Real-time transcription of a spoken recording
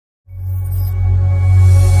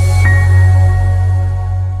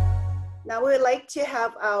like to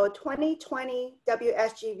have our 2020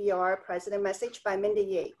 WSGVR President message by Mindy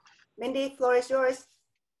Ye. Mindy, floor is yours.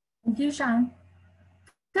 Thank you, Sean.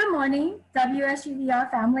 Good morning, WSGVR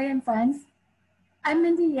family and friends. I'm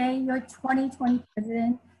Mindy Ye, your 2020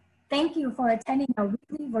 President. Thank you for attending our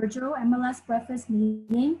weekly virtual MLS breakfast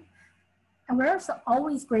meeting. And we're also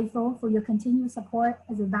always grateful for your continued support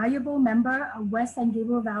as a valuable member of West San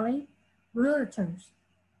Gabriel Valley Realtors.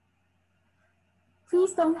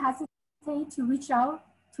 Please don't hesitate to reach out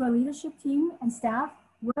to our leadership team and staff.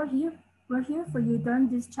 We're here for you during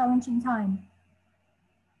this challenging time.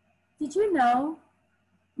 Did you know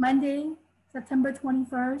Monday, September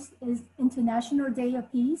 21st is International Day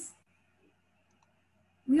of Peace?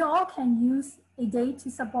 We all can use a day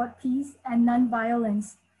to support peace and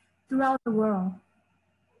nonviolence throughout the world.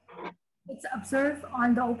 It's observed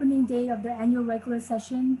on the opening day of the annual regular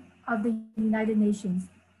session of the United Nations.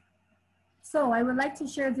 So I would like to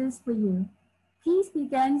share this with you. Peace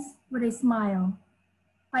begins with a smile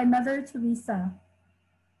by Mother Teresa.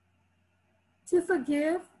 To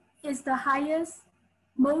forgive is the highest,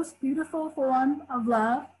 most beautiful form of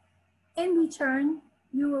love. In return,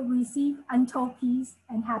 you will receive untold peace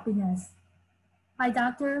and happiness. By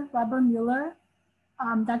Dr. Robert Mueller.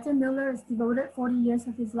 Dr. Mueller has devoted 40 years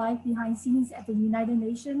of his life behind scenes at the United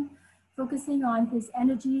Nations, focusing on his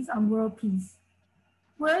energies on world peace.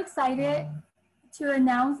 We're excited to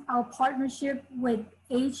announce our partnership with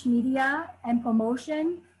Age Media and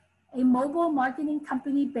Promotion, a mobile marketing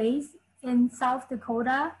company based in South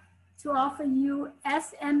Dakota, to offer you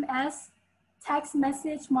SMS, text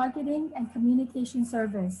message marketing and communication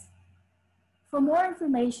service. For more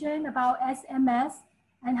information about SMS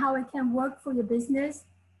and how it can work for your business,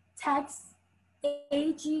 text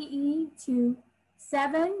AGE to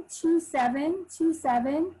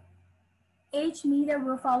 72727. Age Media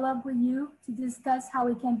will follow up with you to discuss how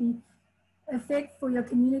it can be a fit for your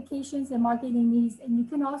communications and marketing needs. And you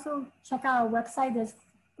can also check out our website.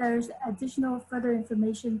 There's additional further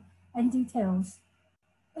information and details.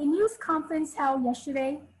 A news conference held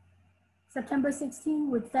yesterday, September 16,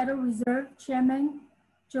 with Federal Reserve Chairman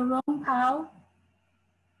Jerome Powell.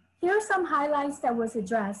 Here are some highlights that was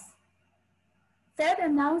addressed. Fed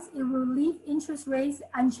announced it will leave interest rates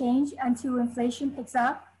unchanged until inflation picks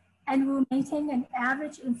up and will maintain an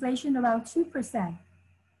average inflation around 2%.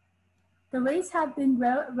 The rates have been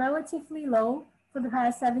relatively low for the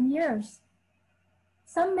past 7 years.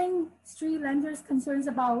 Some Main Street lenders' concerns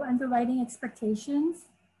about underwriting expectations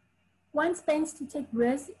wants banks to take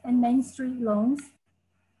risks in Main Street loans,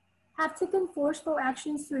 have taken forceful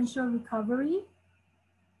actions to ensure recovery,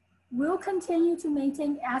 will continue to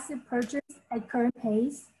maintain asset purchase at current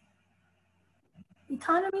pace.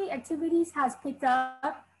 Economy activities has picked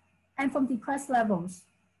up and from depressed levels.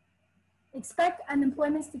 Expect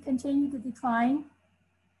unemployment to continue to decline.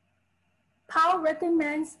 Powell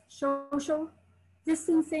recommends social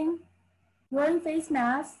distancing, wearing face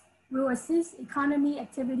masks will assist economy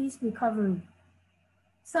activities recovery.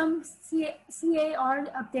 Some CAR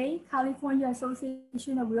update, California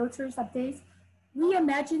Association of Realtors updates.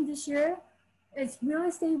 Reimagine this year, its real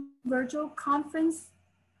estate virtual conference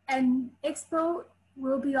and expo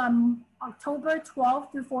will be on October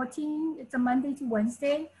 12th to 14th. It's a Monday to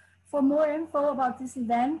Wednesday. For more info about this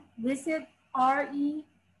event, visit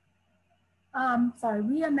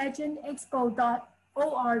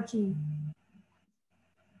reimagineexpo.org.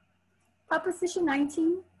 Proposition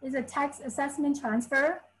 19 is a tax assessment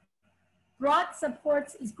transfer. Broad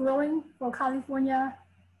support is growing for California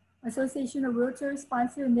Association of Realtors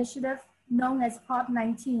sponsored initiative known as Prop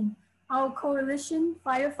 19. Our coalition,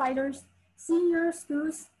 firefighters, senior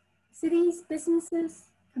schools, cities,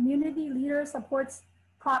 businesses, community leaders supports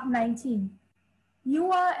Prop 19.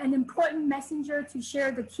 You are an important messenger to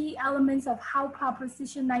share the key elements of how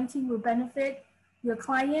Proposition 19 will benefit your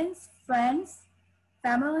clients, friends,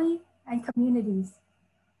 family, and communities.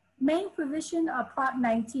 Main provision of Prop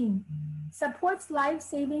 19 supports life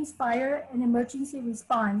savings, fire, and emergency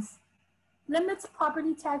response, limits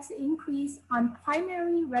property tax increase on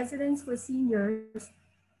primary residence for seniors,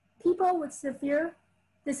 people with severe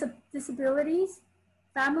disabilities,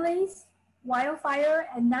 families, wildfire,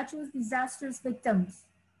 and natural disasters victims.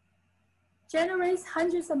 Generates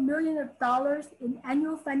hundreds of millions of dollars in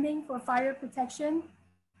annual funding for fire protection,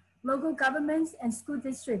 local governments, and school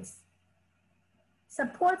districts.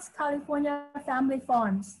 Supports California family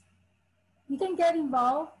farms. You can get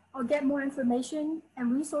involved or get more information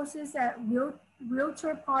and resources at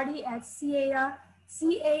Realtor Party at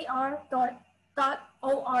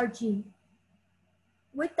car.org.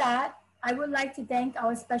 With that, I would like to thank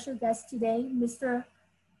our special guest today, Mr.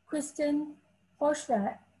 Kristen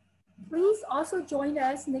Hochstadt, Please also join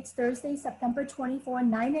us next Thursday, September 24,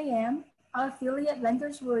 9 a.m. Our affiliate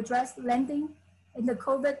lenders will address lending in the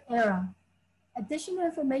COVID era. Additional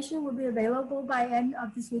information will be available by end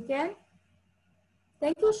of this weekend.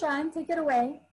 Thank you, Sean. Take it away.